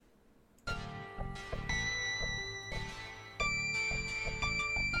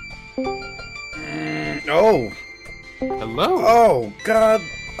Oh. Hello. Oh, God.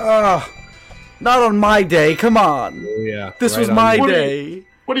 Not on my day. Come on. Yeah. This was my day.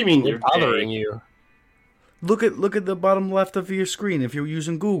 What do you mean They're you're bothering gay? you. Look at the bottom left of your screen if you're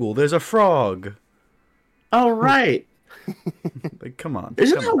using Google. There's a frog. Oh, right. Like, come on.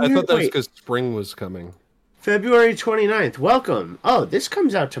 Isn't Come that on. I weird? thought that was Wait, because spring was coming. February 29th. Welcome. Oh, this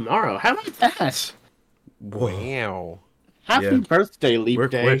comes out tomorrow. How about that? Whoa. Wow. Happy Yeah. birthday, Leap We're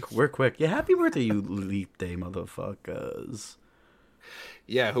Day. quick. We're quick. Yeah, happy birthday, you leap day motherfuckers.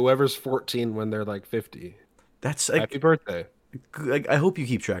 Yeah, whoever's 14 when they're like 50. That's like, Happy birthday. I hope you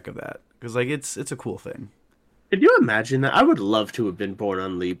keep track of that because like it's a cool thing. Could you imagine that? I would love to have been born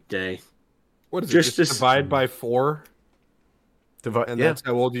on Leap Day. What is Just it? Just this- divide by 4? And Yeah, that's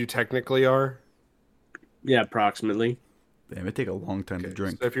how old you technically are? Yeah, approximately. damn, it take a long time to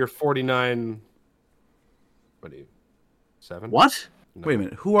drink. So if you're 49... What are you? 7? What? No, Wait a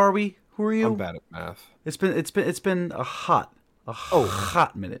minute, who are we? Who are you? I'm bad at math. It's been a hot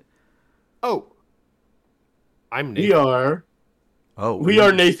minute. Oh! I'm We Nathan. are. Oh, We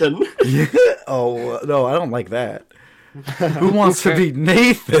are Nathan. Oh no, I don't like that. Who wants to be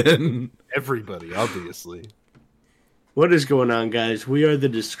Nathan? Everybody, obviously. What is going on, guys? We are the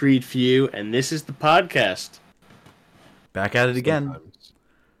Discreet Few, and this is the podcast. Back at it again. Sometimes.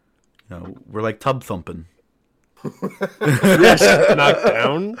 You know, we're like tub thumping. Yes, Knocked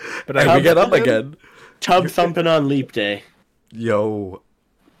down, but And I we get up again. tub thumping on Leap Day. Yo,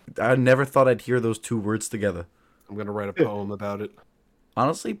 I never thought I'd hear those two words together. I'm gonna write a poem about it.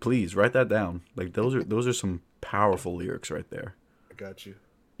 Honestly, please write that down. Like those are some powerful lyrics right there. I got you.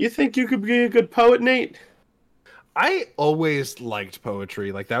 You think you could be a good poet, Nate? I always liked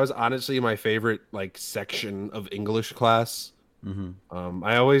poetry. Like that was honestly my favorite like section of English class. Mm-hmm.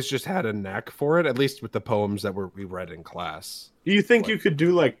 I always just had a knack for it, at least with the poems that we read in class. Do you think you could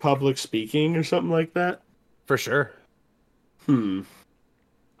do like public speaking or something like that? For sure. I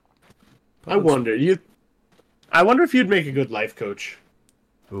wonder if you'd make a good life coach.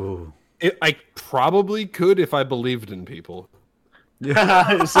 Ooh. I probably could if I believed in people. What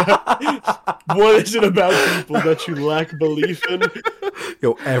is it about people that you lack belief in?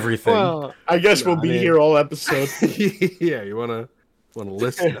 Yo, everything. I guess we'll be here all episode. Yeah, you wanna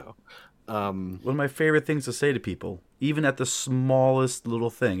listen now. One of my favorite things to say to people, even at the smallest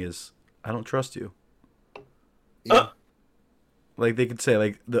little thing, is I don't trust you. Yeah. Like they could say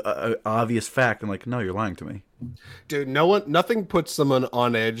like the obvious fact, and like, no, you're lying to me. Dude, nothing puts someone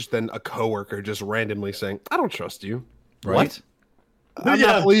on edge than a coworker just randomly saying, "I don't trust you." Right? What? I'm Yeah.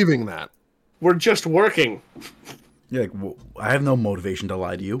 not believing that. We're just working. Yeah, like I have no motivation to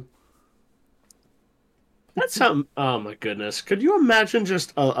lie to you. That's something. Oh my goodness! Could you imagine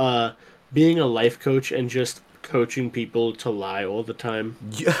just being a life coach and just coaching people to lie all the time?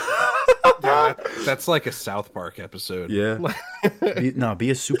 Yeah. That's like a South Park episode. Yeah. Be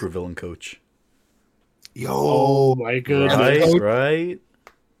a supervillain coach. Oh my goodness! Right, right.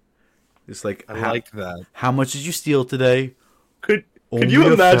 It's like I like that. How much did you steal today? Could Only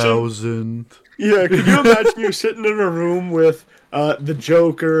you imagine? 1,000. Yeah, could you imagine you sitting in a room with the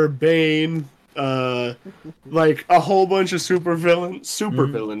Joker, Bane, like a whole bunch of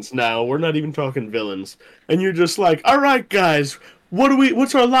supervillains now. We're not even talking villains. And you're just like, all right, guys,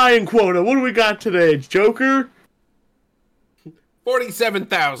 what's our lying quota? What do we got today? Joker?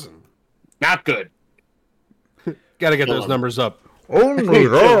 47,000. Not good. Gotta get Kill those him. numbers up. Only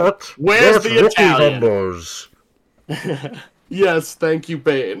that? Where's That's the rookie Italian? numbers. Yes, thank you,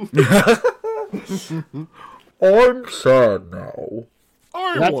 Bane. I'm sad now.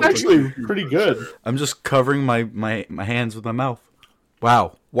 That's actually pretty good. I'm just covering my hands with my mouth.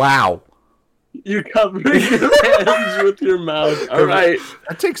 Wow. Wow. You're covering your hands with your mouth. All right.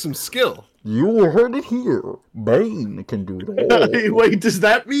 That takes some skill. You heard it here. Bane can do it all. Wait, does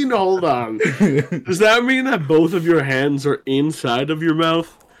that mean, hold on. Does that mean that both of your hands are inside of your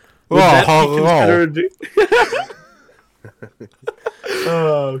mouth? Would that be considered...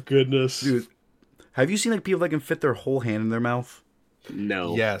 Oh, goodness. Dude, have you seen like people that can fit their whole hand in their mouth?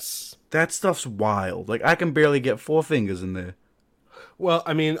 No. Yes. That stuff's wild. Like I can barely get 4 fingers in there. Well,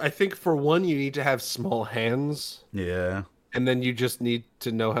 I mean, I think for one, you need to have small hands, Yeah. and then you just need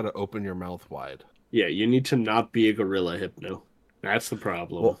to know how to open your mouth wide. Yeah, you need to not be a gorilla, Hypno. That's the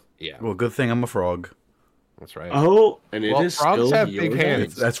problem. Well, Yeah, well, good thing I'm a frog. that's right. oh, and it Well, is frogs still have your big day.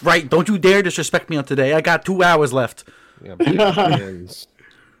 hands. That's right. Don't you dare disrespect me on today. I got 2 hours left. Yeah, big hands.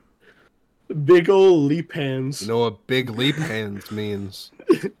 Big ol' leap hands. You know what big leap hands means?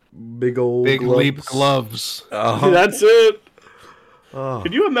 Big old Big gloves. leap gloves. That's it. Oh.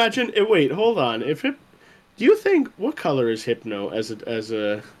 Could you imagine? Wait, hold on. Do you think what color is Hypno as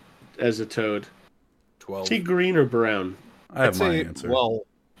a as a toad? 12. Is he green or brown? I have my answer. Well,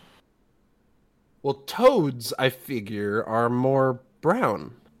 toads, I figure, are more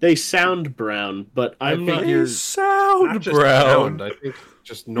brown. They sound brown, but I'm not. They sound Not just brown. sound, I think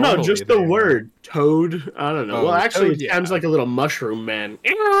just normally. No, just the they are. word toad. I don't know. Oh, well, actually, toad, it sounds like a little mushroom man.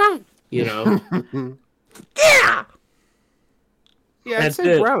 You know. Yeah, I'd That's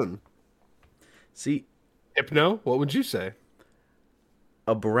say it. brown. See, Hypno, what would you say?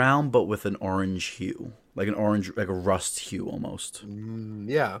 a brown but with an orange hue, like an orange, like a rust hue almost.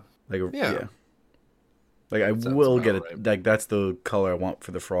 Yeah. Like Yeah. yeah. Like I Sounds will about get it. right. Like that's the color I want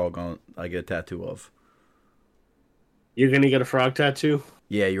for the frog on. I get a tattoo of. You're gonna get a frog tattoo.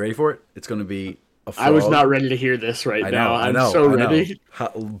 Yeah, you ready for it? It's gonna be a frog. I was not ready to hear this right now. I'm so ready.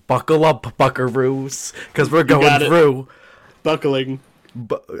 Buckle up, buckaroos, because we're got going it. through. Buckling.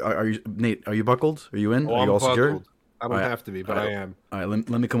 Are you, Nate? Are you buckled? Are you in? Oh, are you I'm all secure? buckled. I don't have to be, but I am. All right,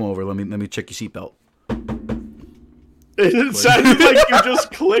 let me come over. Let me check your seatbelt. It sounded like you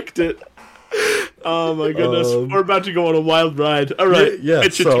just clicked it. Oh my goodness. We're about to go on a wild ride. All right. Yeah.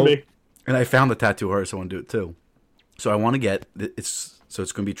 Pitch it to me. And I found the tattoo artist. I want to do it too. So I want to get it's going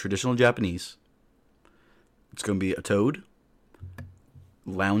to be traditional Japanese. It's going to be a toad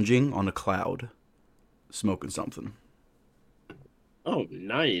lounging on a cloud, smoking something. Oh,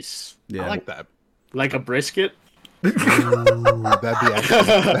 nice. Yeah. I like that. Like a brisket? Ooh,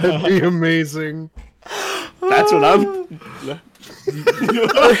 that'd be amazing. That's what I'm.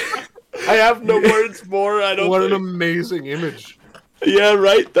 I have no words more. I don't. What an think. amazing image. Yeah,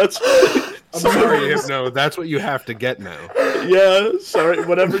 right. That's. I'm sorry, Hypno. That's what you have to get now. Yeah, sorry.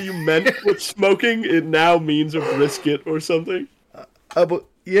 Whatever you meant with smoking, it now means a brisket or something. But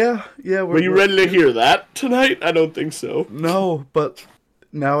yeah. Were you ready to hear that tonight? I don't think so. No, but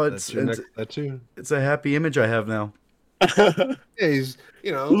now That's your next tattoo. it's a happy image I have now. Yeah, he's,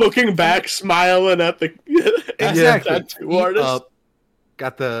 Looking back, smiling at the exactly. tattoo Feet artist. up,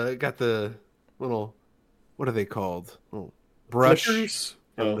 got the little, what are they called? Little brush Flickers?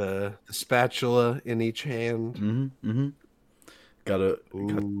 and Oh. the spatula in each hand. Mm-hmm. Got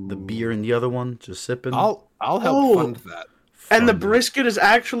the beer in the other one, just sipping. I'll help Oh. fund that. And the Fun. brisket is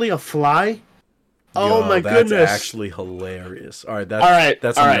actually a fly? Oh Yo, my that's goodness. actually hilarious. All right, that's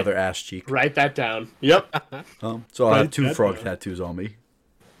all on right. the other ass cheek. Write that down. Yep. So I'll have Write 2 that frog down. tattoos on me.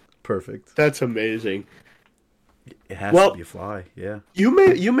 Perfect. That's amazing. It has Well- to be a fly. Yeah. You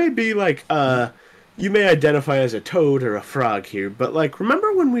may be like you may identify as a toad or a frog here, but like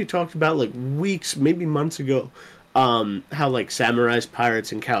remember when we talked about like weeks, maybe months ago, how like samurais,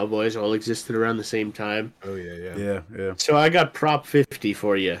 pirates, and cowboys all existed around the same time? Oh yeah. Yeah. So I got Prop 50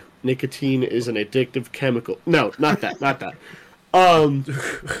 for you. Nicotine is an addictive chemical. No, not that.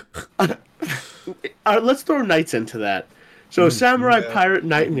 Let's throw knights into that. So a samurai, pirate,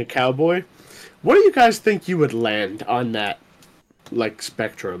 knight, and a cowboy. What do you guys think you would land on that like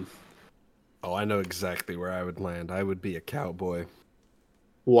spectrum? Oh, I know exactly where I would land. I would be a cowboy.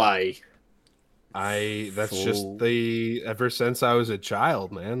 Why? That's Full- just ever since I was a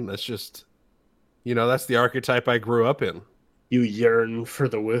child, man. That's just, that's the archetype I grew up in. You yearn for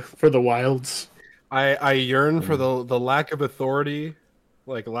the wilds. I yearn for the lack of authority,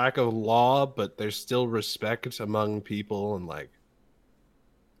 like lack of law, but there's still respect among people, and like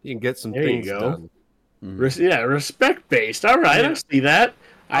you can get some There you things go. done. Respect based. All right, I Yeah. see that.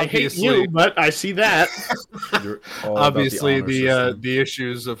 I hate Obviously- you, but I see that. You're all about Obviously, honor system. the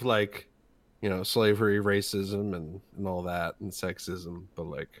issues of like, slavery, racism, and all that, and sexism, but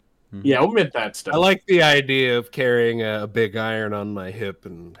like. Yeah, omit that stuff. I like the idea of carrying a big iron on my hip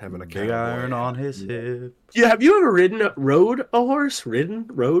and having a big cowboy iron hat. on his hip. Yeah, have you ever rode a horse?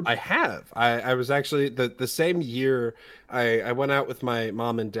 Rode? I have. I was actually the same year I went out with my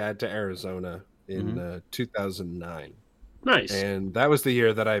mom and dad to Arizona in 2009, Nice. and that was the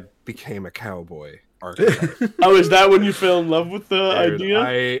year that I became a cowboy archetype. Oh, is that when you fell in love with the Dude, idea?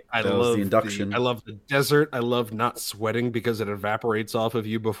 I That was love the induction. I love the desert. I love not sweating because it evaporates off of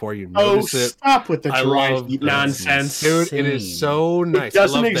you before you Oh, notice it. stop with the I dry love heat that. nonsense. Dude, it is so nice.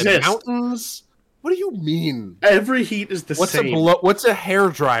 doesn't I love exist. The mountains. What do you mean? Every heat is the What's same. what's a hair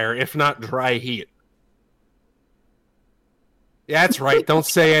dryer if not dry heat? Yeah, that's right. Don't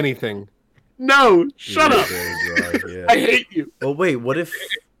say anything. No, shut up. Very dry, yeah. I hate you. Oh wait, what if?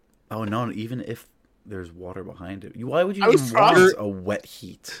 Oh no, even if there's water behind it, why would you I was even want frozen. a wet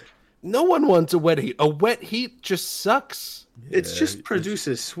heat? No one wants a wet heat. A wet heat just sucks. It Yeah, just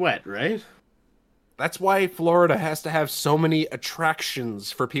produces sweat, right? That's why Florida has to have so many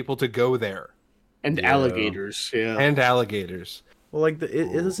attractions for people to go there. And Yeah. alligators, yeah. And alligators. Well, like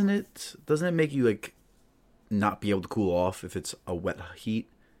doesn't it make you like not be able to cool off if it's a wet heat?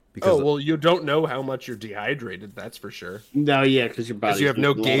 Because Oh well, you don't know how much you're dehydrated. That's for sure. No, yeah, because your body. Because you have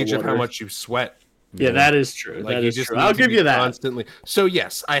no gauge of how much you sweat. Yeah, that is true. Like That you is just true. need I'll to give be you that. constantly. So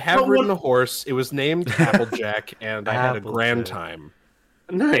yes, I have But ridden what- a horse. It was named Applejack, and I had a grand Applejack. time.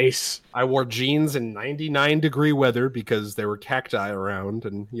 Nice. I wore jeans in 99-degree weather because there were cacti around,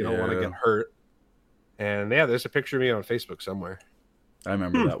 and you don't want to Yeah. get hurt. And yeah, there's a picture of me on Facebook somewhere. I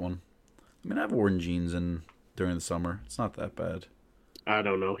remember that one. I mean, I've worn jeans during the summer. It's not that bad. I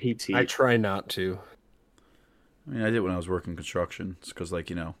don't know. Heat's heat. I try not to. I mean, I did when I was working construction. It's because, like,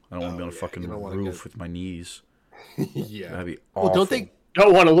 I don't want to be on a yeah, fucking you don't wanna roof get- with my knees. Yeah. That'd be awful. Well,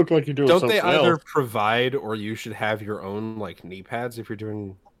 don't want to look like you're doing don't something they either else. provide or you should have your own like knee pads if you're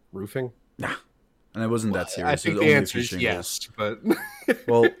doing roofing? Nah. And it wasn't that serious. I It think was the only a answer few is shingles. yes, but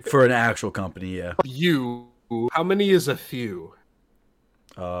Well, for an actual company, yeah. you, how many is a few?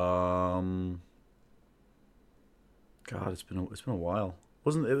 God, it's been a while.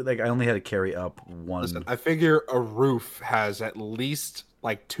 Wasn't it like I only had to carry up one? Listen, I figure a roof has at least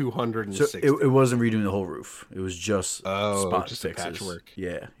like So 260. it wasn't redoing the whole roof. It was just spot just a fixes. patchwork.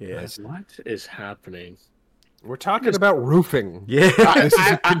 Yeah, yeah, Nice. What is happening? We're talking about roofing. yeah. This is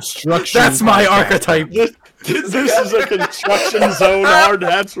a construction. That's my podcast. archetype. This is a construction zone. Hard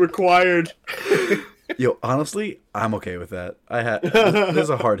hats required. Yo, honestly, I'm okay with that.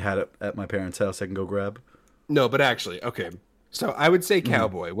 There's a hard hat at my parents' house I can go grab. No, but actually, okay. So I would say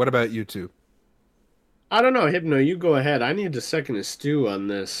cowboy. What about you two? I don't know, Hypno. You go ahead. I need to second a stew on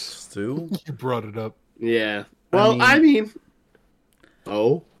this. Stu, You brought it up. Yeah. Well, I mean.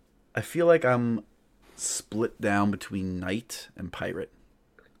 Oh. I feel like I'm split down between knight and pirate.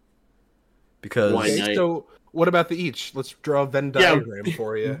 Because Why not? Okay, so what about the each? Let's draw a Venn Yeah. diagram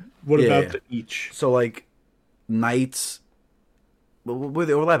for you. What Yeah. about the each? So like knights, well, where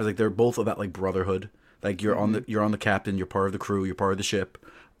they overlap is like they're both about like brotherhood. Like you're on the captain, you're part of the crew, you're part of the ship.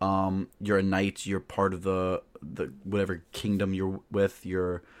 You're a knight, you're part of the whatever kingdom you're with.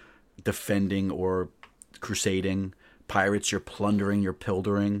 You're defending or crusading. Pirates, you're plundering, you're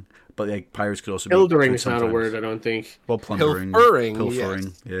pildering. But like pirates could also be Pildering good is not a sometimes. word, I don't think. Well, plundering, Pilfering, pilfering.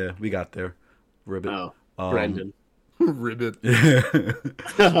 yes. Yeah, we got there. Ribbit. Oh, Um, Brendan. Ribbit.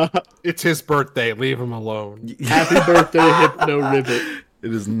 it It's his birthday. Leave him alone. Happy birthday, Hypno Ribbit.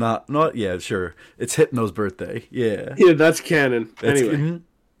 is not yeah, sure. It's Hypno's birthday. Yeah. Yeah, that's canon. That's, Anyway, mhm.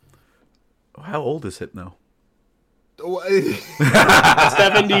 How old is Hypno?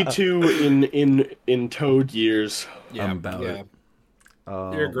 72 in Toad years. Yeah, I'm about yeah. it.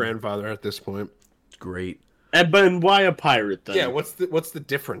 You're a grandfather at this point. It's great. And why a pirate then? Yeah, what's the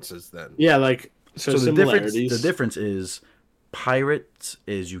differences then? Yeah, like so, So similarities. the difference is pirates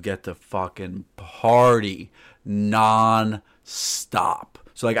is you get to fucking party non-stop.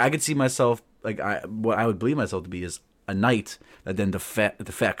 So like I could see myself like what I would believe myself to be is a knight that then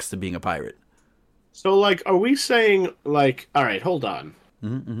defects to being a pirate. So, like, are we saying, like, all right, hold on.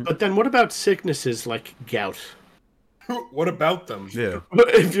 Mm-hmm. But then what about sicknesses like gout? What about them? Yeah,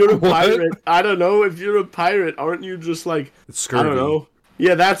 If you're a What? pirate, I don't know. If you're a pirate, aren't you just like, it's scurvy. I don't know.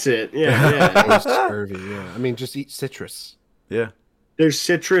 Yeah, that's it. Yeah, yeah. Oh, scurvy, yeah. I mean, just eat citrus. Yeah, There's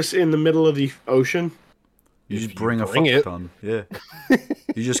citrus in the middle of the ocean. you If just you bring a bring fuck it. ton. Yeah,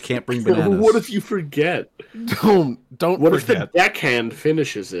 you just can't bring bananas. What if you forget? Don't What if the forget. deckhand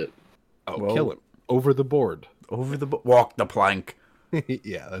finishes it? Oh, Well- kill him over the board. over the walk the plank?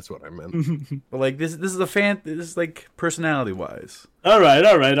 Yeah, that's what I meant. But like this is this is like personality wise. All right.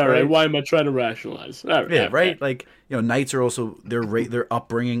 Right. Why am I trying to rationalize? All right, Yeah, okay. right. Like knights are also their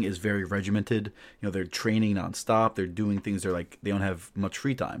upbringing is very regimented. They're training nonstop. They're doing things. They don't have much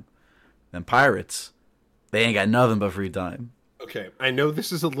free time. And pirates, they ain't got nothing but free time. Okay, I know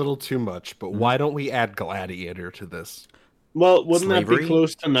this is a little too much, but why don't we add gladiator to this? Well, wouldn't that Slavery? be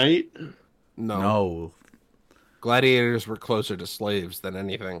close to night? No, Gladiators were closer to slaves than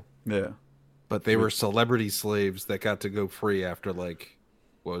anything, yeah, but they were celebrity slaves that got to go free after like,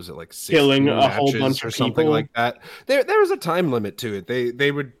 what was it, like 16 Killing a whole matches bunch or of something people? like that. There was a time limit to it. They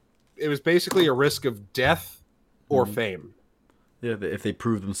would. It was basically a risk of death or fame. yeah. If they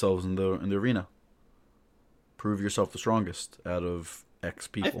prove themselves in the arena, prove yourself the strongest out of X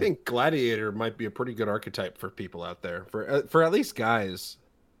people. I think gladiator might be a pretty good archetype for people out there, for at least guys.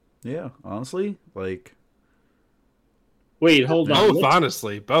 Yeah, honestly, like Wait, hold on. Both,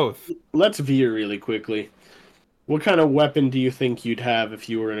 honestly, both. Let's veer really quickly. What kind of weapon do you think you'd have if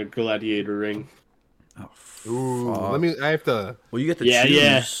you were in a gladiator ring? oh, Ooh, fuck. I have to. Well, you get to Yeah,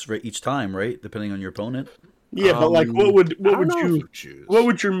 choose yeah. right each time, right? Depending on your opponent. Yeah, but like, what I would don't know if you you choose. what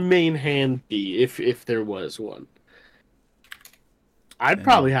would your main hand be if there was one? I'd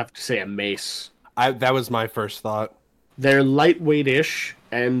probably have to say a mace. That was my first thought. They're lightweight-ish,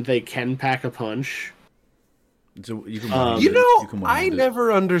 and they can pack a punch. So you can I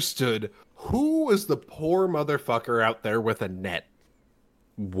never understood who was the poor motherfucker out there with a net.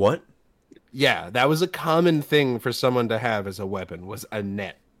 What? Yeah, that was a common thing for someone to have as a weapon, was a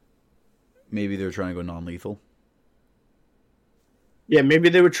net. Maybe they were trying to go non-lethal. Yeah, maybe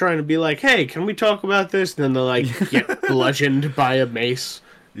they were trying to be like, "Hey, can we talk about this?" And then they're like, get bludgeoned by a mace.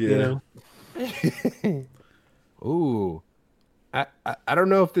 Yeah. You know? Ooh. I don't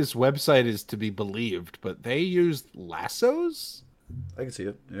know if this website is to be believed, but they used lassos? I can see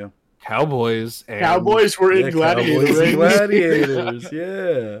it. Yeah. Cowboys Were in gladiator Cowboys and rings. gladiators.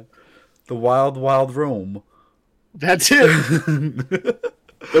 Yeah. The wild, wild Rome. That's it.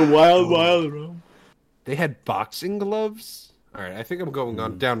 The wild room. They had boxing gloves? All right, I think I'm going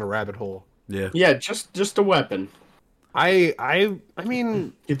on down a rabbit hole. Yeah. Yeah, just a weapon. I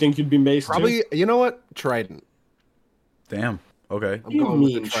mean, You think you'd be maced? probably, you know what? Trident. Damn. Okay. What do you going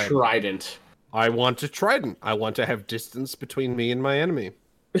with the mean trident. trident? I want a trident. I want to have distance between me and my enemy.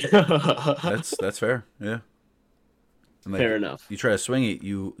 That's fair. Yeah. And Fair enough. You try to swing it,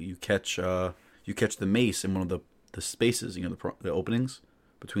 you catch the mace in one of the spaces, the openings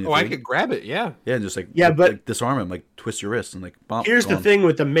between the Oh, I three. could grab it, yeah. Yeah, and just but disarm him, like twist your wrist and like bop. Here's the gone. thing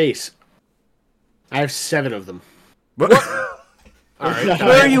with the mace. I have 7 of them. What? All right.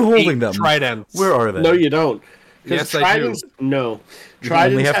 Where are you holding them? Tridents. Where are they? No, you don't. 'Cause Yes, I do. tridents, no. You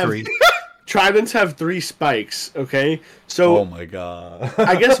can only have 3. Tridents have 3 spikes, okay? So Oh my god.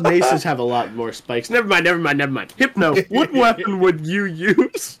 I guess maces have a lot more spikes. Never mind. Hypno, what weapon would you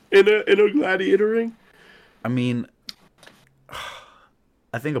use in a gladiator ring? I mean,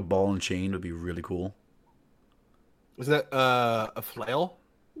 I think a ball and chain would be really cool. Was that a flail?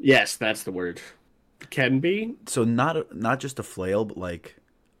 Yes, that's the word. Can be. So not just a flail, but like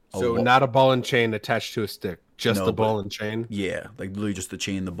So not a ball and chain attached to a stick, just No, a ball but- and chain. yeah, like literally just the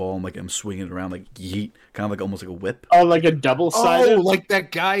chain, the ball, and like I'm swinging it around like yeet, kind of like almost like a whip. Oh, like a double-sided? Oh, like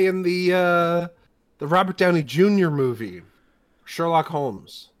that guy in the Robert Downey Jr. movie, Sherlock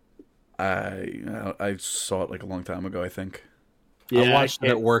Holmes. I saw it like a long time ago, I think. Yeah, I watched it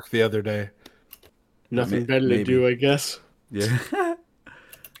at work the other day. Nothing better to maybe. do, I guess. Yeah.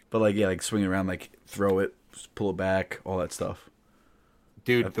 But like yeah, like swing it around, like throw it, pull it back, all that stuff.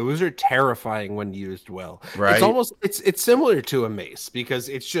 Dude, those are terrifying when used well. Right. It's almost it's similar to a mace because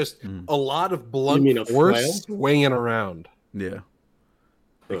it's just a lot of blunt mean a force flail? swinging around. Yeah.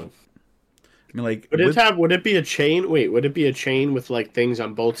 Like, I mean, like Would it be a chain? Wait, would it be a chain with like things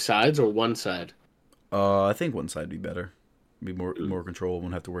on both sides or one side? I think one side would be better. Be more control.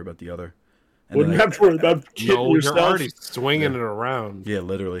 Wouldn't have to worry about the other. And Wouldn't then, have to worry about getting No, yourself. you're already swinging it around. yeah,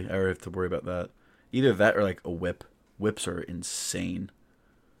 literally, I already have to worry about that. Either that or like a whip. Whips are insane.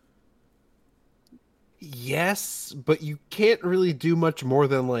 Yes, but you can't really do much more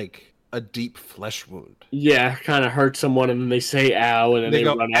than like a deep flesh wound. Yeah, kind of hurt someone and then they say "ow" and then They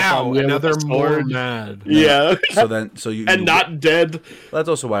go, run off ow, on you another with a more sword. mad. Yeah, So you and not dead. That's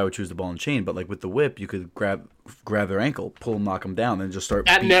also why I would choose the ball and chain. But like with the whip, you could grab their ankle, pull them, knock them down, and just start.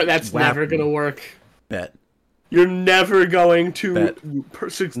 That's never gonna work. Bet. You're never going to. Bet.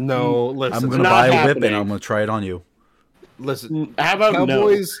 No, listen. I'm gonna not buy a whip happening. and I'm gonna try it on you. Listen. How about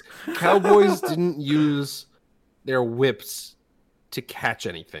Cowboys didn't use their whips to catch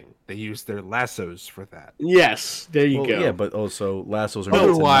anything. They used their lassos for that. no? Yes, there you Well, go. yeah, but also lassos are meant to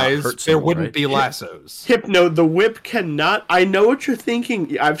not Otherwise, hurt there someone, wouldn't right? be lassos. Hypno, the whip cannot. I know what you're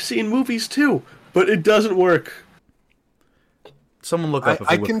thinking. I've seen movies too, but it doesn't work. Someone look up if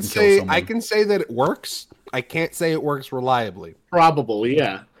a I whip can kill say someone. I can say that it works. I can't say it works reliably. Probable,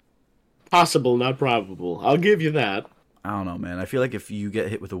 yeah. Possible, not probable. I'll give you that. I don't know, man. I feel like if you get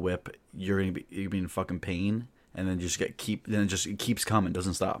hit with a whip, you're gonna be in fucking pain, and then it keeps coming,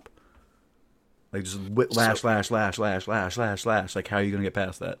 doesn't stop. Like just whip, lash. Like how are you gonna get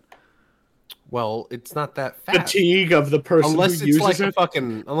past that? Well, it's not that fast. Fatigue of the person Unless who it's uses like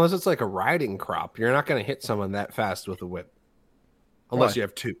it. unless it's like a riding crop, you're not going to hit someone that fast with a whip. Unless Why? you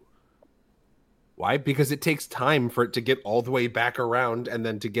have 2. Why? Because it takes time for it to get all the way back around and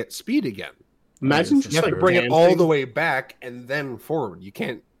then to get speed again. Imagine You just You have like to bring it dancing. all the way back and then forward. You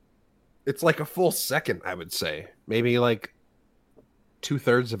can't. It's like a full second, I would say. Maybe like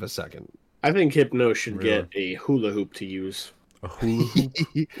 2/3 of a second. I think Hypno should Really? get a hula hoop to use. A hula hoop?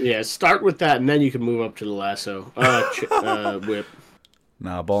 Yeah, start with that, and then you can move up to the lasso. Whip.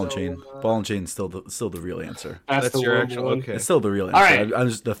 Nah, ball and chain. Ball and chain is still the real answer. That's the your one actual. one. Okay. It's still the real answer. All right. I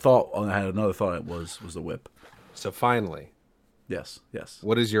just I had another thought. It was the whip. So finally, Yes.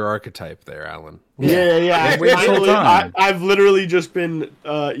 What is your archetype there, Alan? Yeah. Wait this whole time. I've literally just been,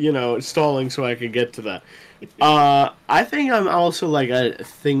 stalling so I could get to that. I think I'm also like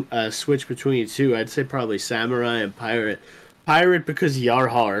a switch between the two. I'd say probably samurai and pirate. Pirate because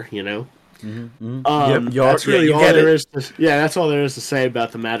Yarhar, you know. That's really all there is. That's all there is to say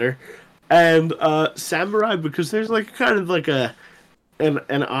about the matter. And samurai because there's like kind of like an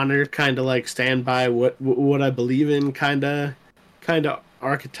honor, kind of like stand by what I believe in, kind of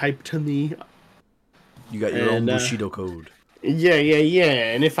archetype to me. You got your own Bushido code. Yeah.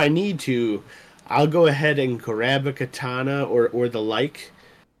 And if I need to, I'll go ahead and grab a katana or the like,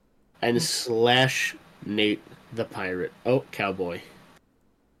 and slash Nate the pirate. Oh, cowboy.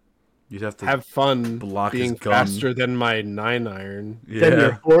 You'd have to have fun block being his gun. faster than my 9-iron. Then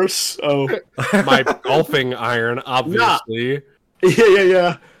your horse. Oh, My golfing iron, obviously.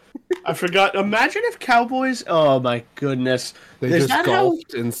 Yeah. I forgot. Imagine if cowboys. Oh my goodness. They just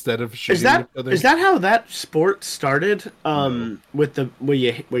golfed instead of shooting each other. Is that how that sport started? With the where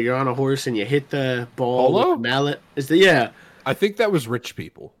you're on a horse and you hit the ball with the mallet. I think that was rich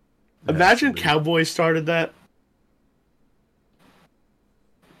people. Imagine cowboys started that.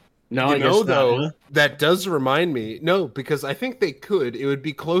 No, though, that does remind me. No, because I think they could. It would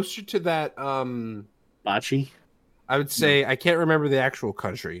be closer to that. Bocce. I would say I can't remember the actual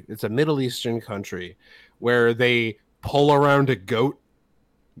country. It's a Middle Eastern country where they pull around a goat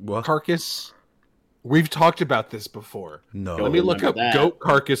carcass. We've talked about this before. No, let me look up goat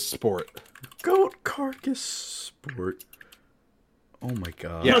carcass sport. Goat carcass sport. Oh my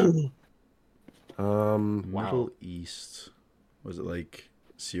god. Yeah. Middle East. Was it like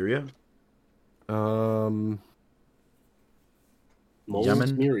Syria? Yemen.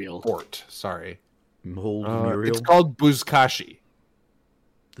 Muriel. Sport. Sorry. Muriel. It's called buzkashi.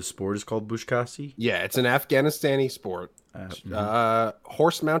 The sport is called bushkasi? Yeah, it's an Afghanistani sport.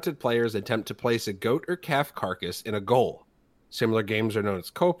 Horse-mounted players attempt to place a goat or calf carcass in a goal. Similar games are known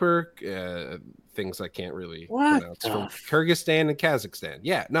as koper, things I can't really pronounce, from Kyrgyzstan and Kazakhstan.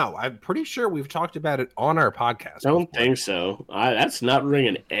 Yeah, no, I'm pretty sure we've talked about it on our podcast. Don't think so. That's not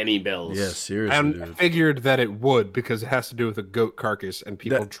ringing any bells. Yeah, seriously. I figured that it would because it has to do with a goat carcass and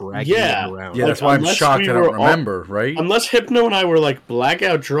people dragging it around. Yeah, that's why I'm shocked I don't remember, right? Unless Hypno and I were like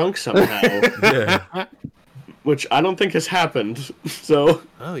blackout drunk somehow. Yeah. Which I don't think has happened. So.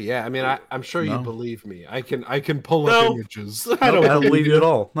 Oh yeah, I mean, I'm sure you believe me. I can pull up images. I don't believe you at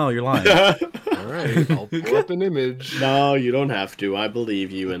all. No, you're lying. All right, I'll pull up an image. No, you don't have to. I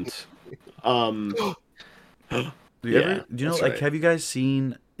believe you. And do you know? Like, have you guys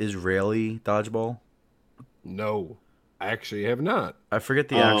seen Israeli dodgeball? No, I actually have not. I forget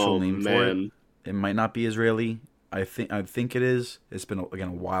the actual name for it. It might not be Israeli. I think it is. It's been a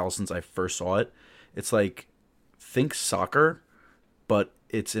while since I first saw it. It's like. Think soccer, but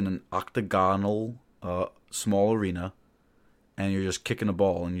it's in an octagonal, small arena, and you're just kicking a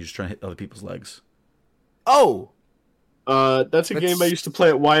ball and you're just trying to hit other people's legs. Oh, that's a game I used to play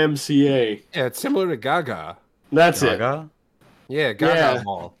at YMCA. Yeah, it's similar to Gaga. That's Gaga? Yeah, Gaga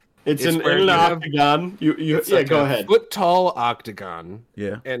ball. It's in an octagon. You like go ahead. Foot tall octagon.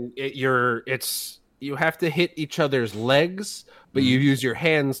 Yeah, and you have to hit each other's legs. But you use your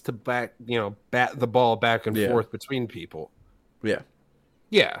hands to bat the ball back and forth between people. Yeah.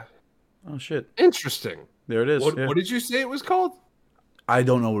 Yeah. Oh, shit. Interesting. There it is. What did you say it was called? I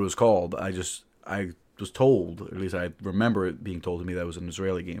don't know what it was called. I was told, or at least I remember it being told to me that it was an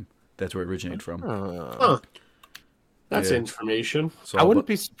Israeli game. That's where it originated from. That's information. So, I wouldn't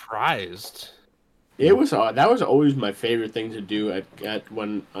be surprised. It was that was always my favorite thing to do at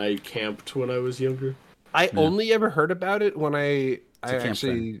when I camped when I was younger. I only ever heard about it when I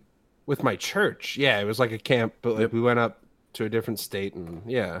actually with my church. Yeah, it was like a camp, but like we went up to a different state and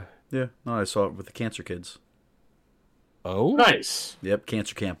Yeah, no, I saw it with the cancer kids. Oh, nice. Yep,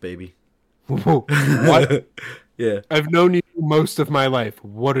 cancer camp, baby. What? Yeah, I've known you most of my life.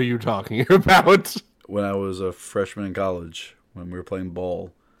 What are you talking about? When I was a freshman in college, when we were playing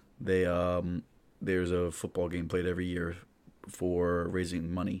ball, there's a football game played every year for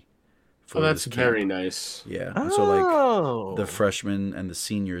raising money. That's very nice. Yeah. And so like the freshmen and the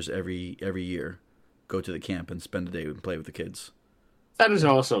seniors every year go to the camp and spend a day and play with the kids. That is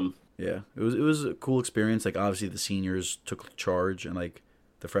awesome. Yeah. It was a cool experience. Like obviously the seniors took charge and like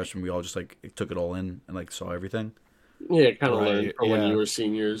the freshmen we all just like took it all in and like saw everything. Yeah, kind of learned from when you were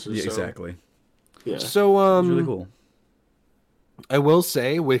seniors or so. Exactly. Yeah. So it was really cool. I will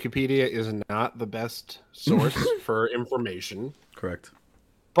say Wikipedia is not the best source for information. Correct.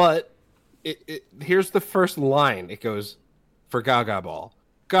 But here's the first line. It goes, for Gaga ball.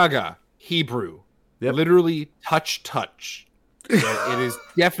 Gaga, Hebrew. Yep. Literally touch. It is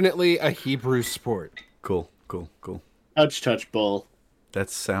definitely a Hebrew sport. Cool. Touch ball. That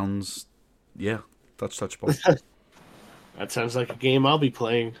sounds, yeah, touch ball. That sounds like a game I'll be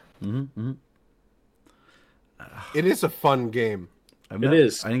playing. Mm-hmm. It is a fun game. It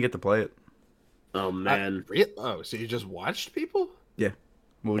is. I didn't get to play it. Oh man. So you just watched people? Yeah.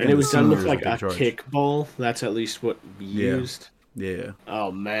 Well, And it was done with like a big charge. kickball. That's at least what we Yeah. used. Yeah.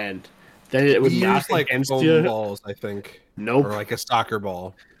 Oh man. Then it would We knock used like against foam you. balls, I think. Nope. Or like a soccer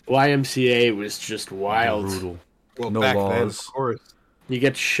ball. YMCA was just wild. Brutal. Well, No back then, laws. of course. You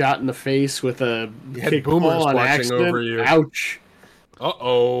get shot in the face with a You had boomers kickball on watching accident. over you. Ouch.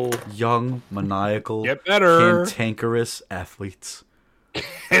 Uh-oh. Young, maniacal, Get better. cantankerous athletes.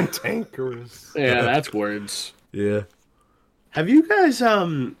 Cantankerous. Yeah, that's words. Yeah. Have you guys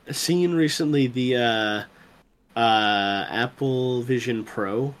seen recently the Apple Vision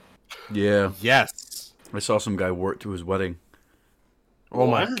Pro? Yeah. Yes. I saw some guy work to his wedding. Oh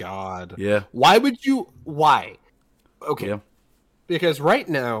my What? god. Yeah. Why would you? Why? Okay. Yeah. Because right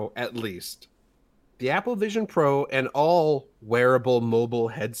now, at least, the Apple Vision Pro and all wearable mobile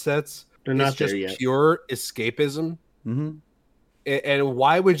headsets They're is not just there yet. pure escapism. Mm-hmm. And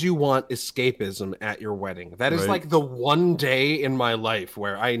why would you want escapism at your wedding? That is Right. like the one day in my life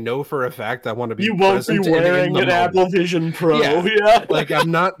where I know for a fact I want to be. You won't be present and in wearing the an moment. Apple Vision Pro. Yeah. Yeah. Like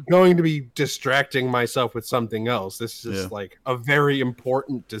I'm not going to be distracting myself with something else. This is Yeah. like a very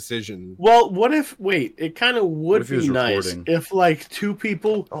important decision. Well, what if? Wait, it kind of would if he was be nice recording? if like two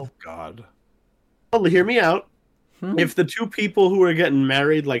people. Oh God. Oh, hear me out. Hmm. If the two people who were getting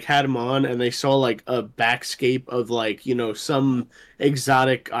married like had them on and they saw like a backscape of like some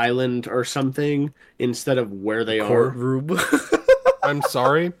exotic island or something instead of where they are. Courtroom. I'm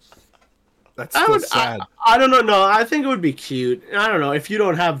sorry. That's I still would. sad. I don't know. No, I think it would be cute. I don't know if you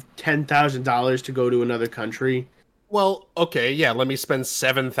don't have $10,000 to go to another country. Well, okay, yeah. Let me spend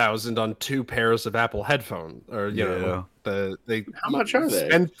 $7,000 on 2 pairs of Apple headphones, or you know, they. How much are they?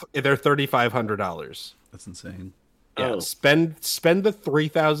 They're $3,500. That's insane. Yeah, Oh. spend the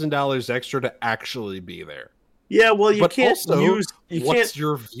 $3,000 extra to actually be there. Yeah, well, you But can't also, use. You what's can't.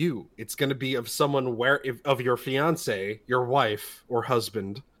 your view? It's going to be of someone of your fiance, your wife, or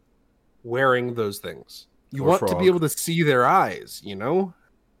husband wearing those things. You Or want to frog. be able to see their eyes, you know?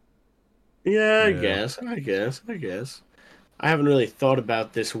 Yeah, I Yeah. guess. I haven't really thought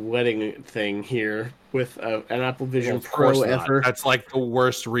about this wedding thing here with an Apple Vision Well, of Pro course not. ever. That's like the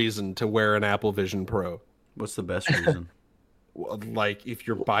worst reason to wear an Apple Vision Pro. What's the best reason? Like if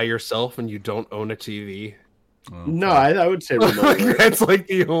you're by yourself and you don't own a TV. Oh, No, I would say remote work. That's like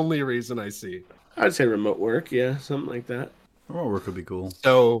the only reason I see. I would say remote work. Yeah, something like that. remote work would be cool.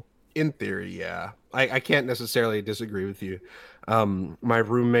 So in theory, yeah, I can't necessarily disagree with you. My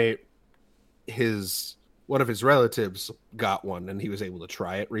roommate, one of his relatives got one, and he was able to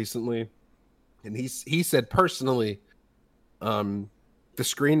try it recently. And he said personally, the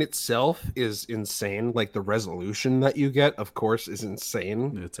screen itself is insane. Like the resolution that you get, of course, is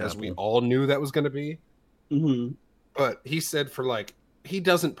insane, It's as we Apple. all knew that was going to be. Mm-hmm. But he said for like he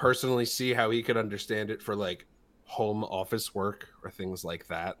doesn't personally see how he could understand it for like home office work or things like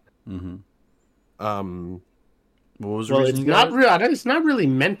that. Mm-hmm. What What was the Well, reason it's you got not it? real. It's not really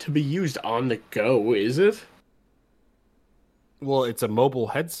meant to be used on the go, is it? Well, it's a mobile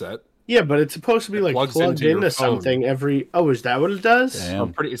headset. Yeah, but it's supposed to be It like plugs plugged into your into phone. something every. Oh, is that what it does?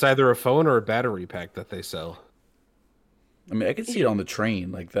 Damn. It's either a phone or a battery pack that they sell. I mean, I could see it on the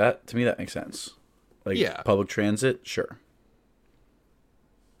train like that. To me, that makes sense. Like Yeah. public transit, sure.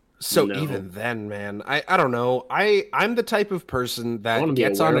 So No. even then, man, I don't know. I'm the type of person I that want to be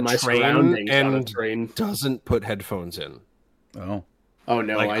gets aware on of a my train surroundings on a and train. doesn't put headphones in. Oh, Oh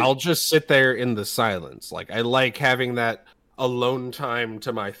no, Like I'll just sit there in the silence. Like I like having that alone time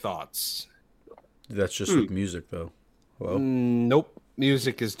to my thoughts. that's just with music though. Hello. Nope,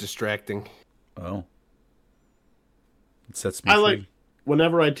 music is distracting. Oh, it sets me I free. like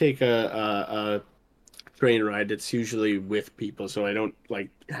whenever I take a train ride. It's usually with people, so I don't like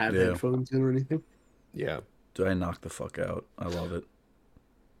have Yeah. headphones in or anything. Yeah. Do I knock the fuck out? I love it.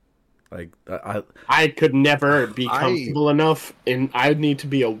 Like I I could never be I- comfortable enough, and I'd need to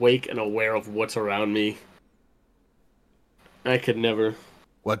be awake and aware of what's around me. I could never,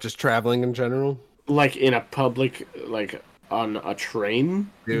 What, just traveling in general? like in a public, like on a train.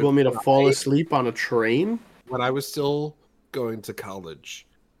 Dude, You want me to fall asleep on a train? When I was still going to college,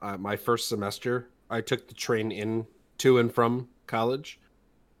 my first semester, I took the train to and from college,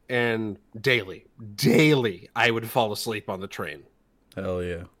 and daily, I would fall asleep on the train. hell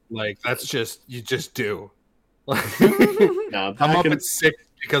yeah. Like that's just you just do. No, I'm back up in, at 6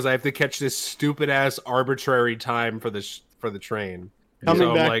 because I have to catch this stupid ass arbitrary time for this for the train. Coming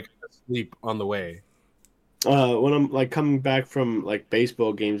So back- I'm like asleep on the way. When I'm like coming back from like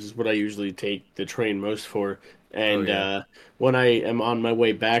baseball games is what I usually take the train most for. And when I am on my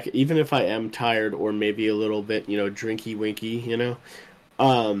way back, even if I am tired or maybe a little bit, drinky winky,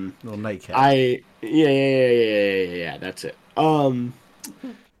 Little nightcap. yeah, that's it.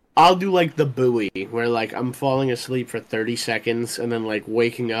 I'll do like the buoy where like I'm falling asleep for 30 seconds and then like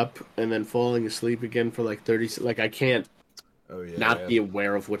waking up and then falling asleep again for like 30 like I can't not be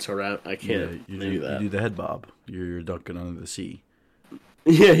aware of what's around. I can't do that. You do the head bob. You're ducking under the sea.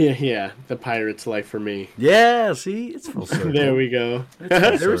 Yeah. The pirate's life for me. Yeah, see? It's full circle. There we go.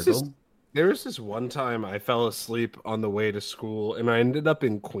 There was this one time I fell asleep on the way to school and I ended up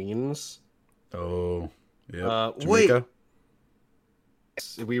in Queens. Oh, yeah. Wait.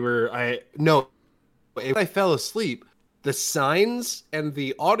 I fell asleep. The signs and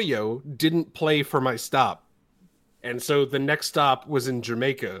the audio didn't play for my stop. And so the next stop was in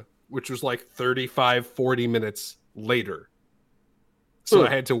Jamaica, which was like 35, 40 minutes later. So I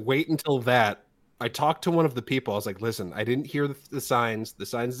had to wait until that. I talked to one of the people. I was like, listen, I didn't hear the signs. The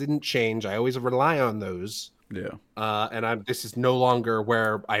signs didn't change. I always rely on those. Yeah. And this is no longer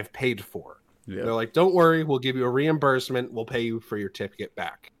where I've paid for. Yeah. They're like, don't worry, we'll give you a reimbursement. We'll pay you for your ticket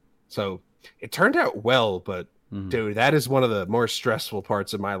back. So it turned out well, but dude, that is one of the more stressful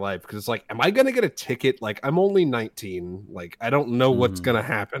parts of my life because it's like, am I going to get a ticket? Like, I'm only 19. Like, I don't know what's going to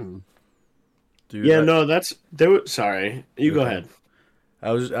happen. Dude, Sorry, you go ahead.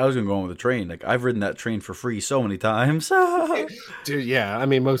 I was gonna go on with the train. Like I've ridden that train for free so many times. Dude, yeah. I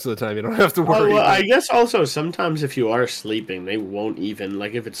mean, most of the time you don't have to worry. Well, I guess also sometimes if you are sleeping, they won't even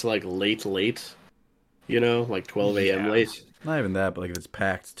like if it's like late, like 12 a.m. late. Not even that, but like if it's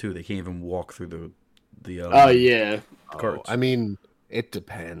packed too, they can't even walk through the. Oh yeah. Carts. I mean, it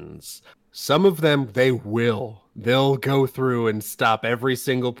depends. Some of them they'll go through and stop every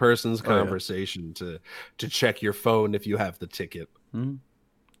single person's conversation to check your phone if you have the ticket.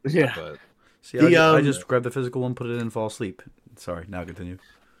 Yeah. But see, I just grabbed the physical one, put it in, and fall asleep. Sorry, now continue.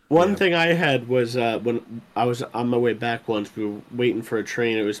 One thing I had was when I was on my way back once, we were waiting for a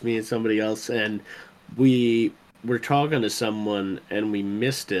train. It was me and somebody else, and we were talking to someone, and we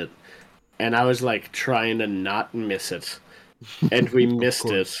missed it. And I was like trying to not miss it, and we missed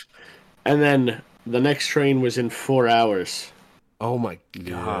it. And then the next train was in 4 hours. Oh my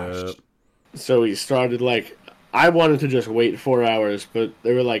gosh! Yeah. So we started like. I wanted to just wait 4 hours, but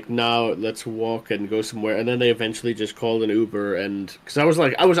they were like, "No, let's walk and go somewhere." And then they eventually just called an Uber, and because I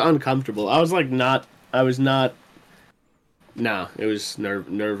was uncomfortable. It was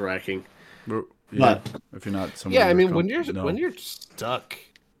nerve wracking. Yeah, but if you're not somewhere, I mean, when you're stuck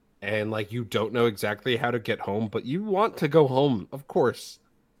and like you don't know exactly how to get home, but you want to go home, of course,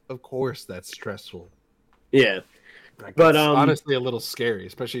 that's stressful. Yeah. Like, But it's honestly a little scary,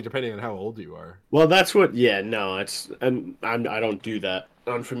 especially depending on how old you are. Well, that's what. Yeah, no, I don't do that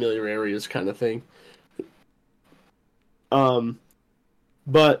unfamiliar areas kind of thing.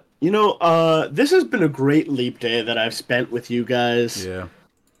 But this has been a great leap day that I've spent with you guys. Yeah,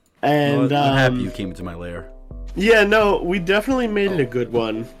 and well, I'm happy you came into my lair. Yeah, no, we definitely made it a good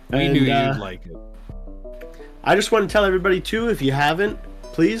one. We knew you'd like it. I just want to tell everybody too, if you haven't.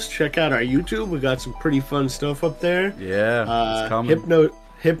 Please check out our YouTube. We got some pretty fun stuff up there. Yeah, it's coming.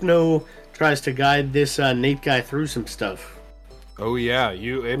 Hypno tries to guide this Nate guy through some stuff. Oh yeah,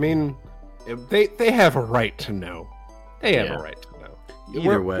 they have a right to know. They have a right to know.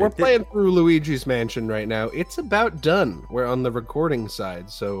 We're playing through Luigi's Mansion right now. It's about done. We're on the recording side,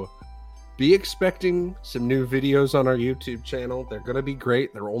 so be expecting some new videos on our YouTube channel. They're gonna be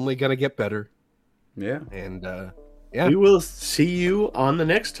great. They're only gonna get better. Yeah, and we will see you on the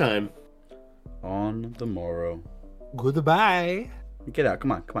next time. On the morrow. Goodbye. Get out.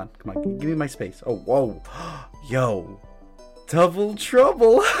 Come on. Give me my space. Oh, whoa. Yo. Double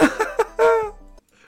trouble.